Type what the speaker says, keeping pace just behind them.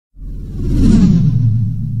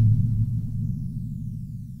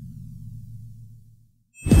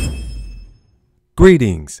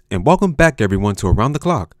Greetings and welcome back everyone to Around the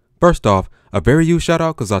Clock. First off, a very huge shout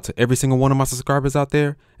out goes out to every single one of my subscribers out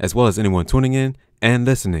there, as well as anyone tuning in and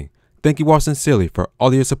listening. Thank you all sincerely for all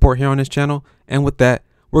of your support here on this channel, and with that,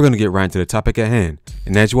 we're going to get right into the topic at hand.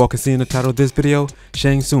 And as you all can see in the title of this video,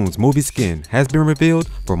 Shang Tsung's movie skin has been revealed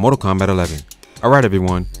for Mortal Kombat 11. Alright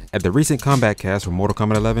everyone, at the recent Kombat cast for Mortal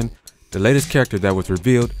Kombat 11, the latest character that was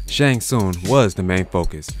revealed, Shang Tsung, was the main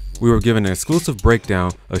focus. We were given an exclusive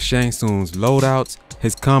breakdown of Shang Tsung's loadouts,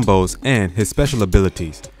 his combos, and his special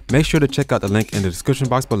abilities. Make sure to check out the link in the description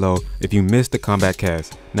box below if you missed the Kombat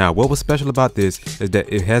cast. Now, what was special about this is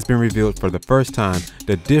that it has been revealed for the first time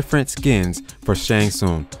the different skins for Shang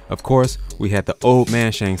Tsung. Of course, we had the old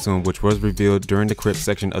man Shang Tsung, which was revealed during the crypt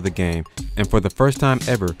section of the game, and for the first time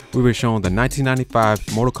ever, we were shown the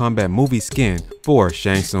 1995 Mortal Kombat movie skin for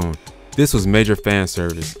Shang Tsung. This was major fan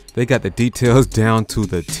service. They got the details down to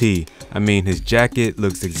the T. I mean, his jacket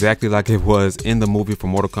looks exactly like it was in the movie for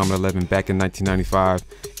Mortal Kombat 11 back in 1995.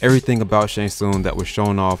 Everything about Shang Tsung that was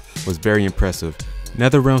shown off was very impressive.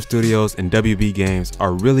 NetherRealm Studios and WB Games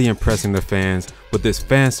are really impressing the fans with this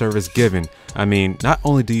fan service given. I mean, not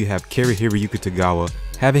only do you have Hiroyuki Tagawa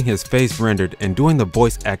having his face rendered and doing the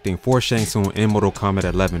voice acting for Shang Tsung in Mortal Kombat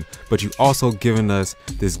 11, but you also given us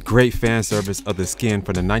this great fan service of the skin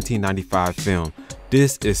for the 1995 film.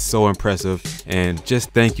 This is so impressive, and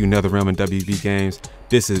just thank you NetherRealm and WB Games.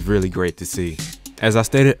 This is really great to see. As I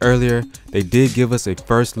stated earlier, they did give us a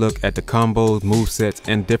first look at the combos, movesets,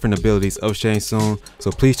 and different abilities of Shang Tsung,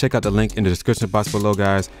 so please check out the link in the description box below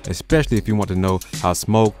guys, especially if you want to know how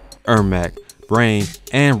Smoke, Ermac, Brain,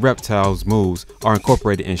 and Reptile's moves are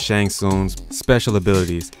incorporated in Shang Tsung's special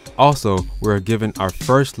abilities. Also, we are given our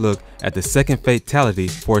first look at the second fatality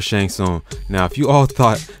for Shang Tsung. Now, if you all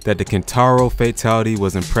thought that the Kentaro fatality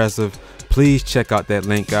was impressive, please check out that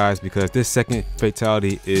link guys, because this second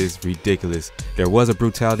fatality is ridiculous. There was a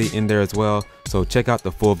brutality in there as well, so check out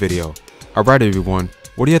the full video. Alright everyone,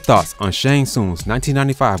 what are your thoughts on Shang Tsung's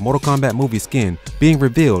 1995 Mortal Kombat movie skin being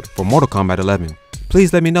revealed for Mortal Kombat 11?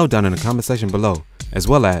 Please let me know down in the comment section below, as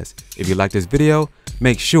well as, if you like this video,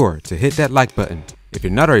 make sure to hit that like button. If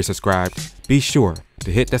you're not already subscribed, be sure to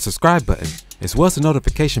hit that subscribe button, as well as the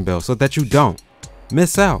notification bell so that you don't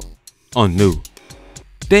miss out on new,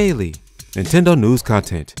 daily Nintendo news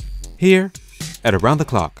content here at Around the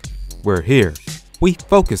Clock. We're here, we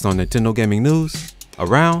focus on Nintendo gaming news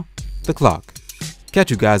around the clock. Catch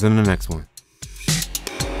you guys in the next one.